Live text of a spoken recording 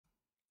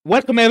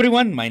Welcome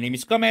everyone, my name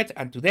is Comet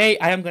and today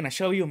I am gonna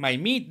show you my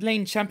mid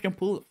lane champion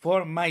pool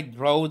for my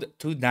Road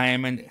to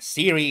Diamond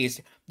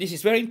series. This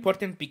is very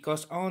important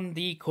because on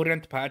the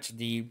current patch,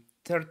 the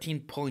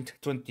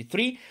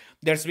 13.23,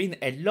 there's been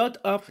a lot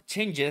of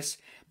changes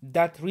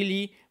that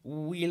really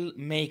will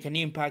make an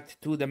impact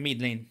to the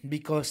mid lane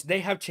because they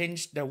have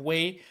changed the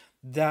way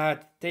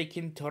that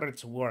taking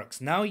turrets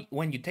works. Now,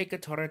 when you take a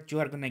turret,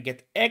 you are gonna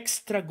get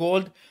extra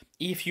gold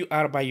if you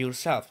are by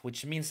yourself,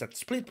 which means that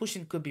split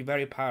pushing could be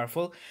very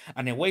powerful,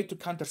 and a way to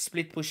counter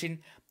split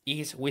pushing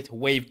is with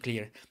wave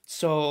clear.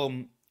 So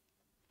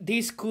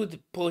this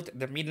could put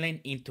the mid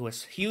lane into a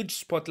huge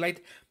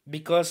spotlight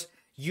because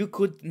you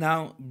could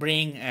now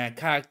bring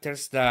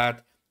characters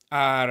that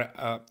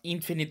are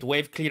infinite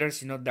wave clearers,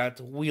 that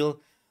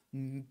will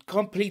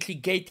completely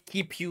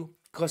gatekeep you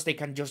because they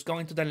can just go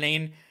into the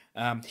lane,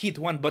 hit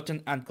one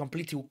button and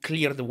completely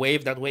clear the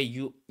wave. That way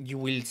you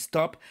will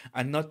stop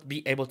and not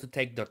be able to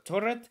take the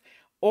turret.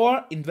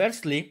 Or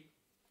inversely,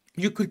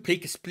 you could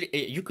pick a split.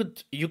 You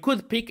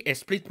could pick a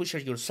split pusher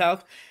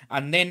yourself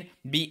and then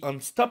be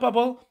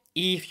unstoppable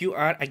if you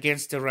are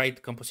against the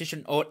right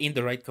composition or in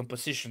the right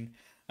composition.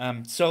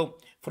 So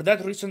for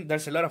that reason,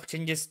 there's a lot of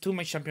changes to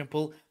my champion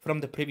pool from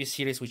the previous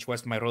series, which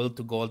was my road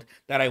to gold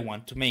that I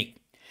want to make.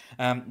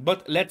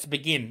 But let's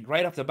begin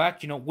right off the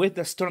bat, with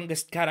the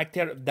strongest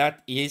character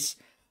that is,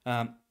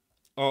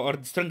 or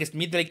the strongest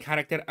mid lane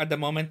character at the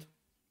moment.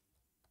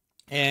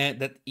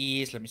 That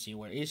is, let me see,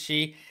 where is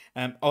she?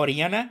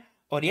 Orianna.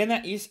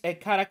 Orianna is a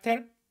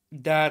character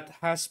that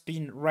has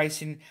been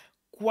rising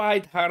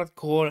quite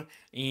hardcore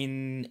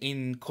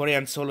in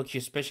Korean solo queue,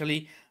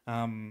 especially.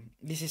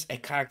 This is a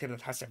character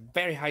that has a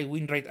very high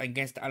win rate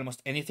against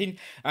almost anything.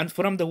 And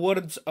from the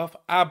words of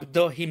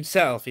Abdo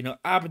himself,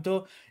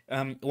 Abdo,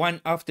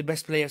 one of the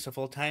best players of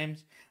all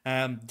times,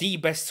 the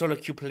best solo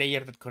queue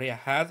player that Korea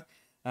had,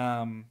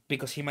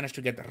 because he managed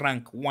to get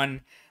rank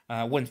 1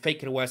 when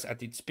Faker was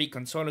at its peak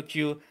on solo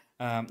queue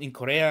in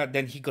Korea.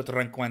 Then he got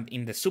rank 1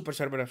 in the super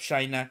server of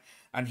China,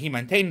 and he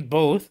maintained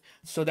both.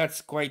 So that's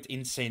quite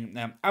insane.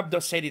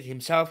 Abdo said it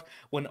himself: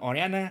 when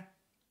Orianna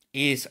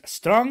is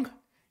strong,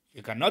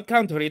 you cannot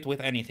counter it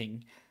with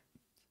anything.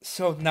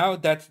 So now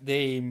that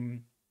they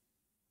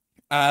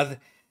add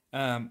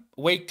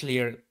wave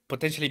clear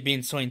potentially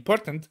being so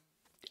important,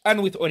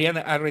 and with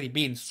Orianna already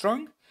being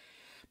strong,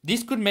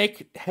 this could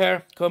make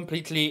her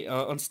completely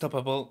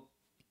unstoppable,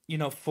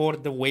 for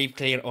the wave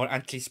clear or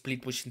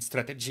anti-split pushing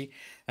strategy,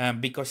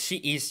 because she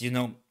is,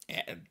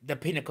 the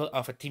pinnacle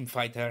of a team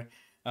fighter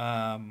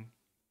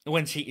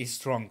when she is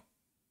strong.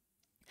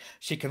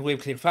 She can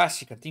wave clear fast,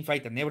 she can team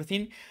fight and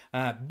everything.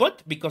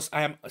 But because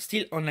I am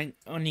still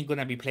only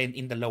gonna be playing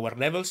in the lower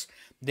levels,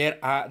 there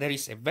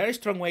is a very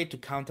strong way to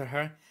counter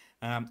her,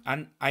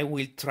 and I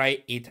will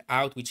try it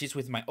out, which is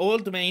with my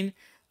old main,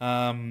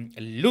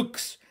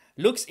 Lux.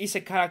 Lux is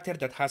a character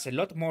that has a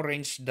lot more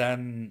range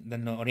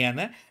than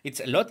Orianna. It's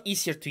a lot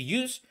easier to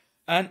use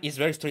and is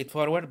very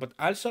straightforward, but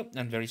also,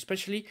 and very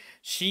especially,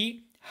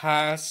 she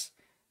has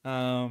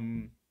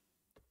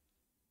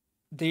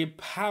the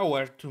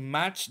power to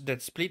match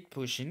that split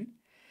pushing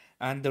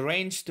and the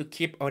range to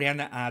keep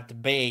Orianna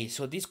at bay.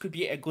 So this could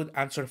be a good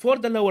answer for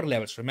the lower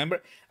levels.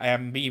 Remember,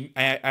 I'm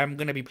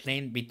gonna be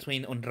playing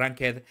between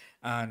unranked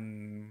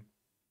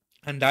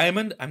and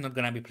Diamond. I'm not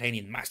gonna be playing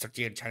in Master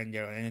Tier,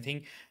 Challenger, or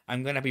anything.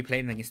 I'm gonna be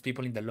playing against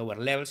people in the lower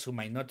levels who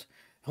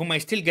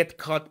might still get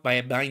caught by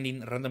a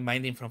random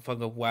binding from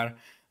Fog of War,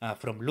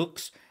 from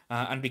Lux.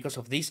 And because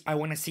of this, I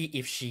want to see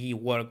if she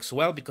works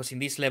well, because in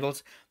these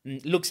levels,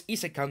 Lux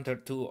is a counter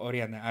to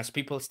Orianna, as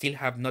people still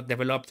have not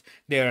developed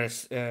their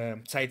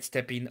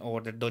sidestepping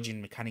or the dodging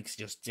mechanics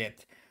just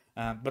yet.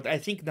 But I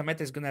think the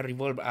meta is gonna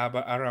revolve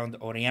around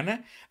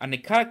Orianna, and a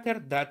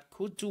character that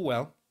could do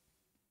well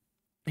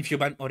if you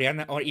ban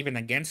Orianna or even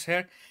against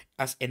her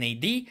as an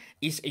AD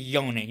is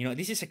Yone.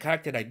 This is a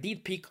character I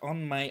did pick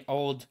on my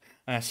old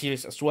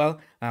series as well.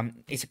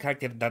 It's a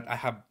character that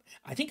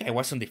I think I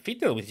was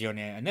undefeated with Yone.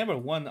 I never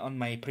won on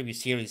my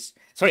previous series.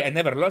 Sorry, I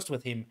never lost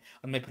with him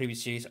on my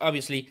previous series.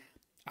 Obviously,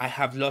 I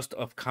have lost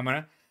off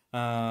camera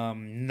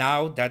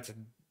now that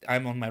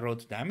I'm on my road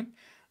to Diamond.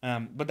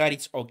 But that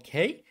is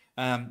okay.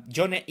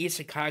 Yone is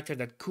a character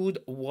that could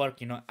work,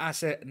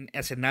 as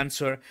an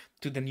answer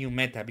to the new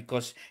meta,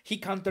 because he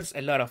counters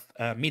a lot of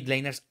mid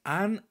laners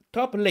and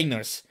top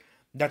laners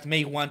that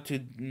may want to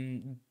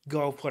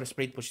go for a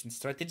split pushing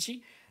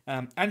strategy,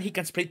 and he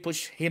can split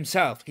push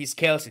himself. He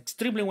scales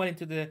extremely well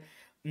into the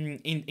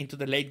into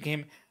the late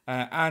game,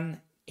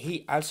 and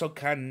he also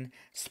can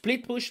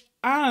split push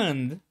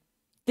and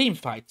team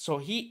fight. So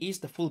he is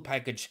the full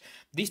package.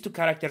 These two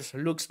characters,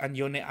 Lux and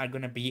Yone, are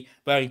gonna be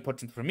very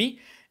important for me.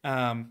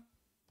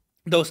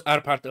 Those are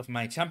part of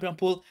my champion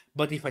pool,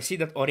 but if I see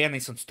that Orianna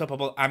is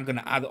unstoppable, I'm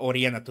gonna add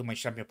Orianna to my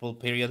champion pool,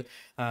 period.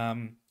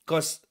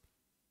 Because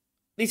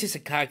this is a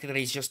character that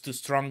is just too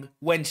strong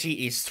when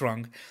she is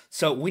strong.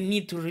 So we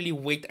need to really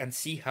wait and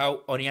see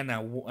how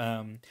Orianna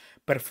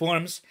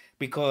performs,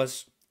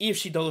 because if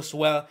she does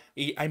well,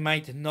 I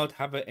might not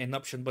have an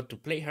option but to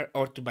play her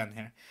or to ban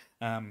her.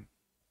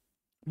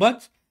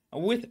 But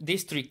with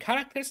these three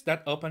characters,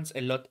 that opens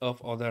a lot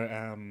of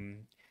other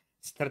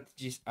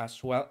strategies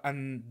as well.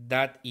 And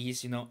that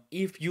is,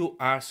 if you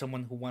are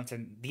someone who wants a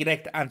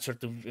direct answer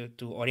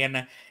to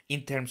Orianna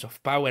in terms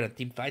of power and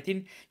team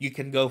fighting, you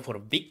can go for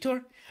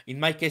Victor. In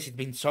my case, it's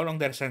been so long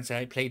there since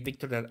I played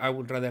Victor that I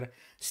would rather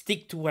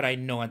stick to what I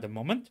know at the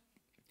moment.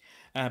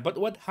 But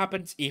what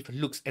happens if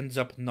Lux ends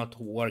up not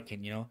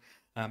working?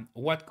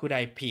 What could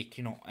I pick?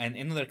 And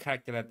another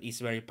character that is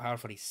very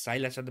powerful is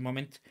Sylas at the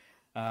moment.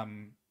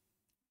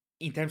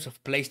 In terms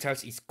of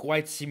playstyles, is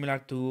quite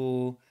similar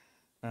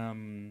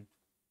um,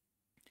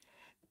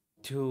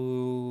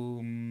 to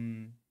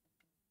um,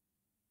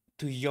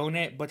 to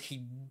Yone, but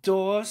he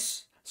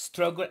does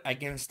struggle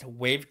against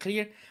wave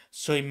clear,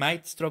 so he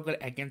might struggle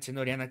against an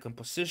Orianna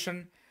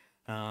composition.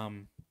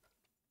 Um,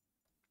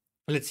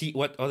 let's see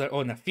what other.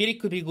 Oh, Naafiri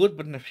could be good,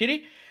 but in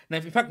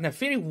fact,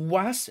 Naafiri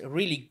was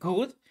really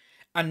good,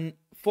 and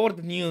for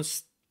the new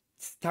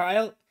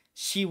style,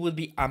 she would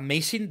be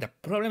amazing. The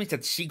problem is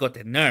that she got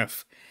a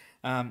nerf,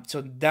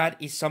 so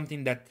that is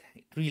something that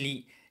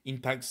really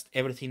impacts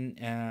everything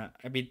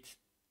a bit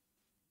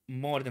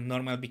more than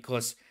normal,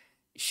 because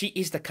she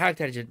is the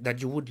character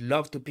that you would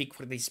love to pick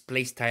for this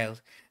playstyle,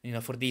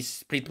 for these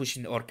split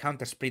pushing or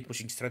counter split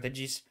pushing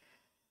strategies.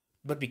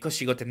 But because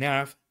she got a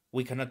nerf,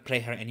 we cannot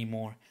play her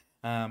anymore.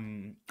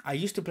 I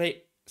used to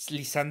play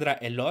Lissandra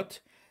a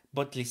lot,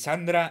 but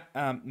Lissandra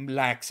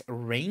lacks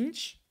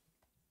range.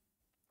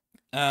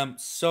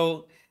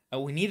 So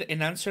we need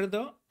an answer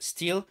though,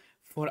 still,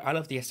 for all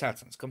of the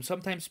assassins. Because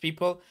sometimes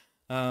people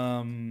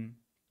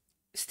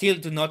still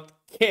do not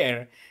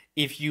care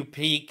if you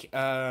pick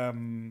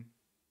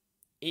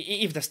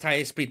if the style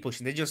is split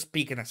pushing. They just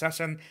pick an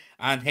assassin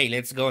and hey,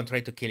 let's go and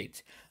try to kill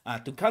it.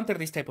 To counter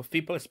this type of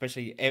people,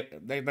 especially,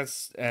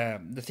 that's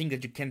the thing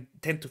that you can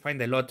tend to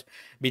find a lot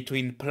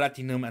between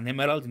Platinum and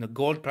Emerald,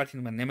 Gold,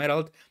 Platinum, and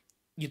Emerald.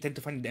 You tend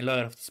to find a lot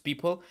of these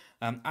people.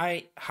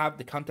 I have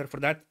the counter for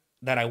that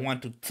I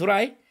want to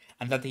try,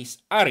 and that is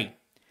Ahri.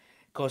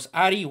 Because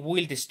Ahri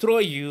will destroy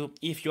you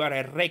if you are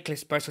a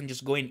reckless person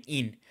just going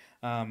in.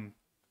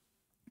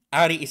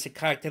 Ahri is a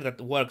character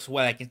that works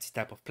well against this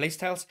type of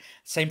playstyles.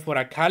 Same for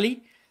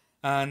Akali,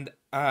 and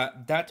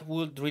that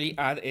would really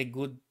add a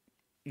good.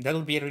 That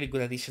would be a really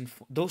good addition.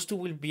 Those two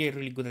will be a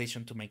really good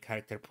addition to my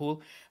character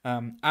pool.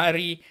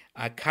 Ahri,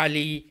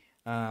 Akali.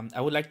 I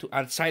would like to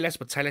add Sylas,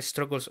 but Sylas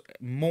struggles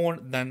more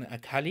than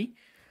Akali.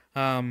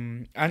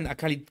 And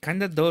Akali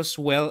kind of does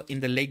well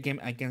in the late game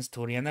against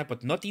Orianna,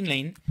 but not in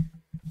lane.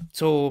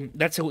 So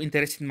that's an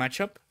interesting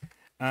matchup.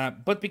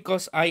 But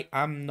because I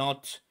am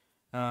not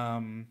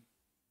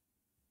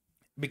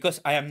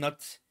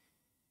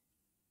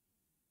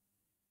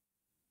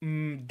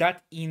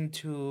that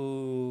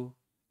into,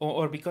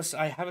 or because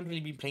I haven't really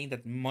been playing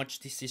that much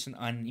this season,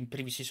 and in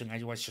previous season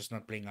I was just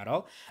not playing at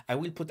all, I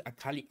will put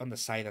Akali on the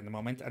side at the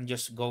moment and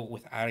just go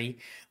with Ahri,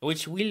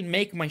 which will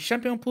make my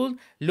champion pool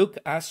look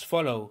as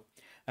follow.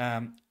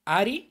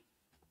 Ahri,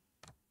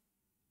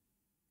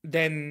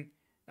 then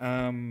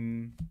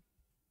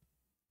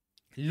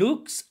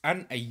Lux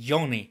and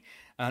Yone.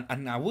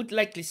 And I would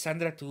like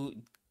Lissandra to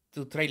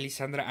try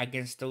Lissandra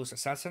against those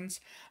assassins,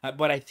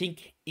 but I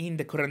think in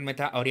the current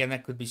meta, Orianna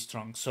could be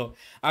strong. So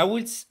I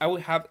will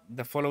have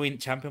the following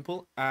champion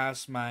pool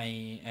as my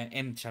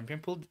end champion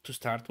pool to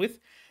start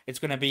with. It's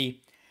gonna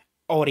be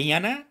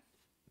Orianna,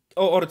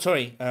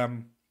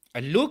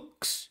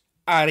 Lux,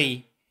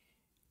 Ahri,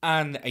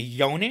 and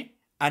Yone.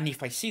 And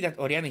if I see that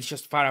Orianna is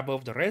just far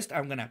above the rest,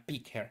 I'm gonna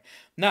pick her.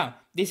 Now,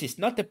 this is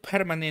not a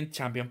permanent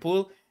champion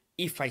pool.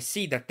 If I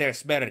see that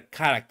there's better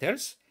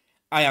characters,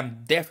 I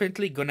am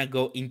definitely gonna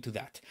go into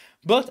that.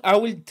 But I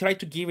will try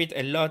to give it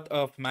a lot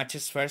of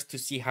matches first to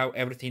see how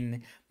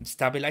everything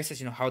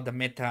stabilizes, how the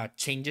meta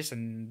changes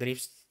and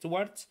drifts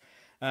towards.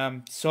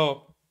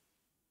 So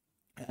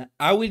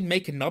I will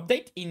make an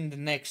update in the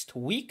next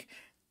week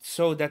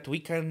so that we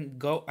can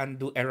go and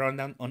do a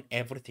rundown on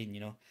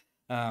everything,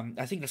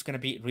 I think that's gonna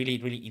be really,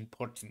 really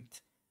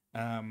important.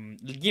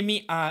 Give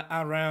me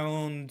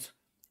around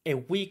a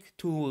week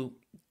to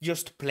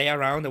just play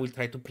around. I will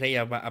try to play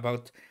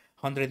about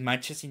 100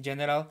 matches in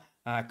general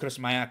across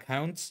my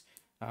accounts,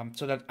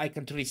 so that I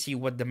can really see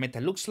what the meta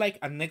looks like.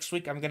 And next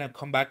week I'm gonna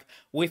come back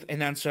with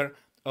an answer,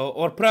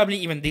 or probably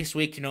even this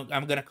week,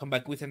 I'm gonna come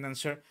back with an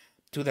answer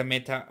to the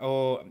meta,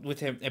 or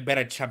with a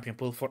better champion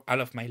pool for all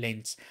of my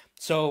lanes.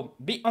 So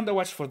be on the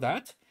watch for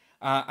that.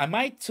 I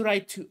might try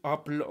to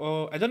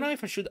upload. I don't know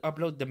if I should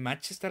upload the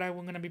matches that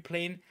I'm gonna be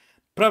playing.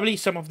 Probably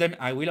some of them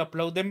I will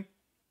upload them.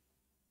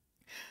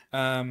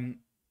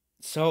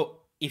 So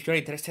if you're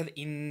interested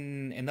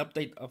in an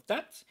update of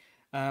that,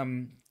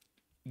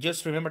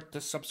 just remember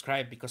to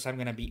subscribe, because I'm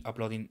gonna be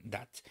uploading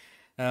that.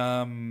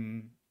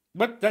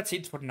 But that's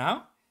it for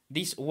now.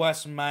 This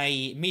was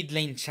my mid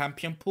lane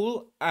champion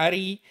pool: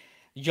 Ahri,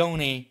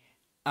 Yone,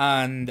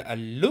 and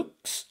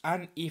Lux.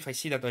 And if I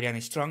see that Orianna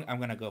is strong, I'm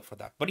gonna go for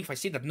that. But if I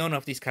see that none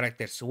of these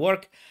characters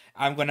work,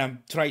 I'm gonna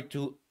try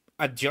to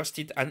adjust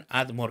it and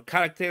add more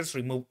characters,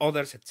 remove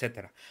others,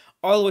 etc.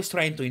 Always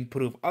trying to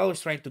improve,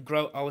 always trying to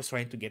grow, always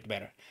trying to get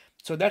better.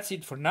 So that's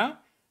it for now.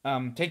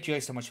 Thank you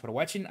guys so much for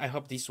watching. I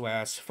hope this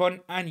was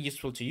fun and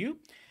useful to you.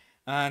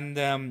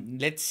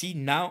 And let's see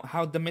now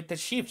how the meta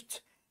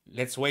shifts.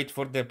 Let's wait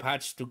for the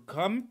patch to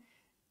come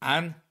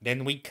and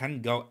then we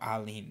can go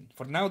all in.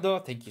 For now though,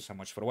 thank you so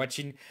much for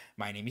watching.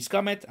 My name is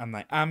Comet and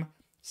I am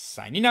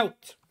signing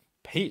out.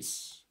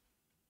 Peace.